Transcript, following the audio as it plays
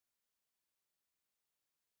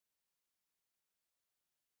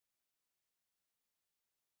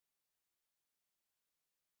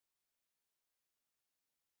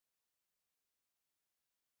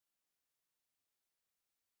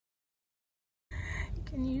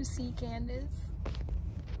Can you see Candace?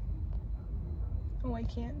 Oh, I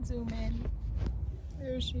can't zoom in.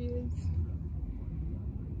 There she is.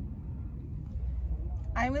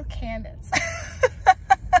 I'm with Candace.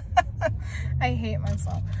 I hate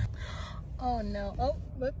myself. Oh no. Oh,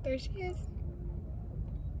 look, there she is.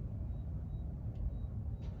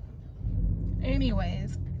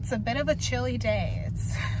 Anyways, it's a bit of a chilly day.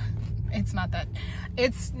 It's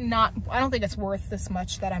not, I don't think it's worth this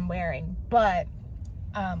much that I'm wearing, but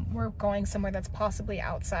we're going somewhere that's possibly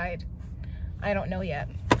outside. I don't know yet.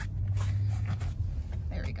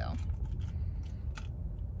 There we go.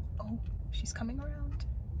 Oh, she's coming around.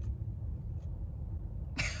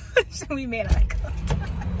 We made eye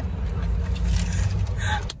contact.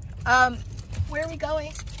 Where are we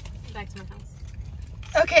going? Back to my house.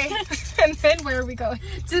 Okay, and then where are we going?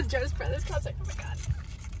 To the Jonas Brothers concert. Oh my god.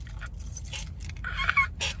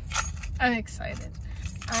 I'm excited.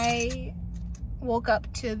 I woke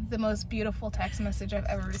up to the most beautiful text message I've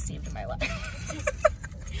ever received in my life.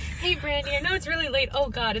 Hey Brandi, I know it's really late. Oh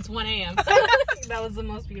god, it's 1 a.m. That was the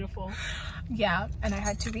most beautiful. Yeah, and I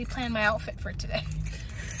had to replan my outfit for today.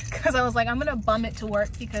 Because I was like, I'm gonna bum it to work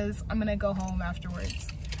because I'm gonna go home afterwards.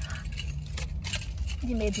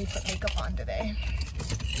 You made me put makeup on today.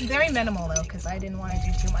 Very minimal though, because I didn't want to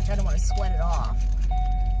do too much. I didn't want to sweat it off.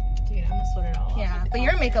 Dude, I'm gonna sweat it all off. Yeah, but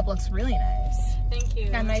your makeup looks really nice. Thank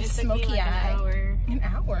you. A nice smoky eye. An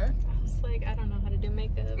hour? I was like, I don't know how to do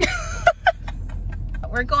makeup.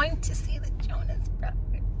 We're going to see the Jonas Brothers.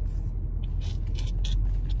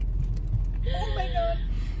 Oh my god.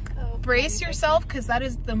 Oh, Brace yourself, because that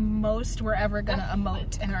is the most we're ever gonna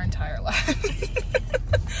emote in our entire life.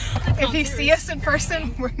 If you see us in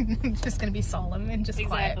person, we're just gonna be solemn and just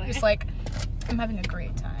quiet. Just like, I'm having a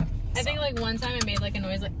great time. I think like one time I made like a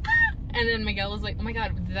noise like, ah! And then Miguel was like, oh my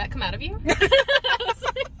god, did that come out of you? I was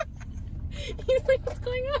like, he's like, what's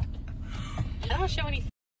going on? I don't show any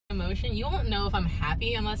emotion. You won't know if I'm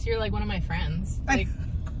happy unless you're like one of my friends. Like,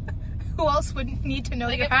 who else would need to know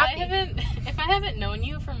like you're if happy? If I haven't known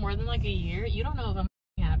you for more than like a year, you don't know if I'm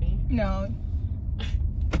happy. No.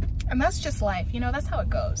 And that's just life, you know, that's how it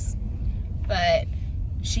goes. But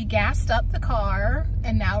she gassed up the car,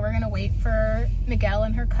 and now we're gonna wait for Miguel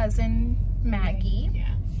and her cousin Maggie.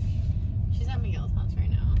 Yeah. She's at Miguel's house right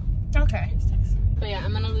now. Okay. But yeah,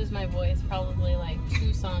 I'm gonna lose my voice probably like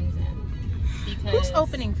 2 songs in. Because who's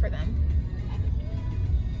opening for them?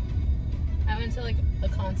 I went to like a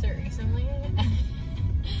concert recently.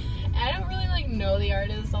 I don't really like know the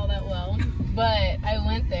artist all that well, but I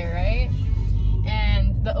went there, right?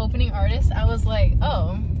 And the opening artist, I was like,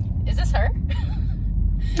 oh, is this her?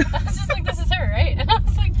 I was just like, this is her, right? And I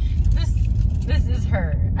was like, this is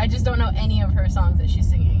her. I just don't know any of her songs that she's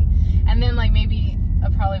singing. And then like maybe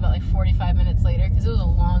probably about like 45 minutes later, because it was a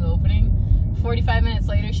long opening, 45 minutes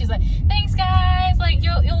later, she's like, thanks guys, like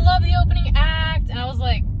you'll love the opening act. And I was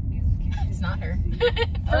like, it's not her.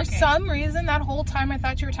 For some reason, that whole time I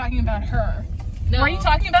thought you were talking about her. No. Were you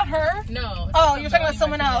talking about her? No. Oh, you're talking about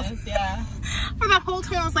someone else. Yeah. For that whole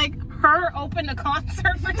time, I was like, her opened a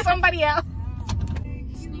concert for somebody else.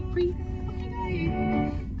 Free.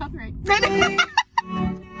 Copyright.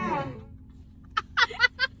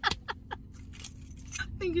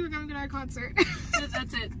 Thank you for coming to our concert.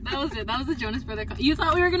 That's it. That was it. That was the Jonas Brothers concert. You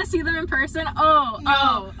thought we were gonna see them in person? Oh,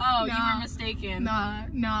 no, no. You were mistaken. Nah.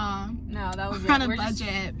 No, that was we're it. on a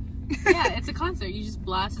budget. Yeah, it's a concert. You just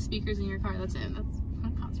blast the speakers in your car. That's it. That's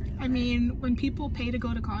a concert. I mean, when people pay to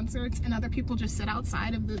go to concerts and other people just sit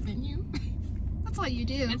outside of the venue, that's all you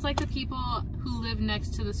do. It's like the people who live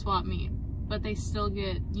next to the swap meet, but they still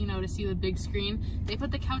get, you know, to see the big screen. They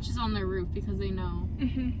put the couches on their roof because they know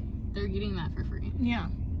they're getting that for free. Yeah.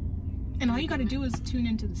 And all you gotta do is tune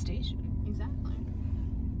into the station. Exactly.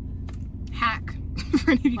 Hack.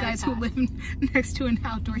 For any of you guys who live next to an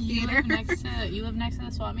outdoor theater. You live next to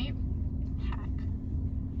the swap meet? Hack.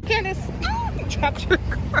 Candace, dropped your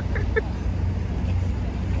car.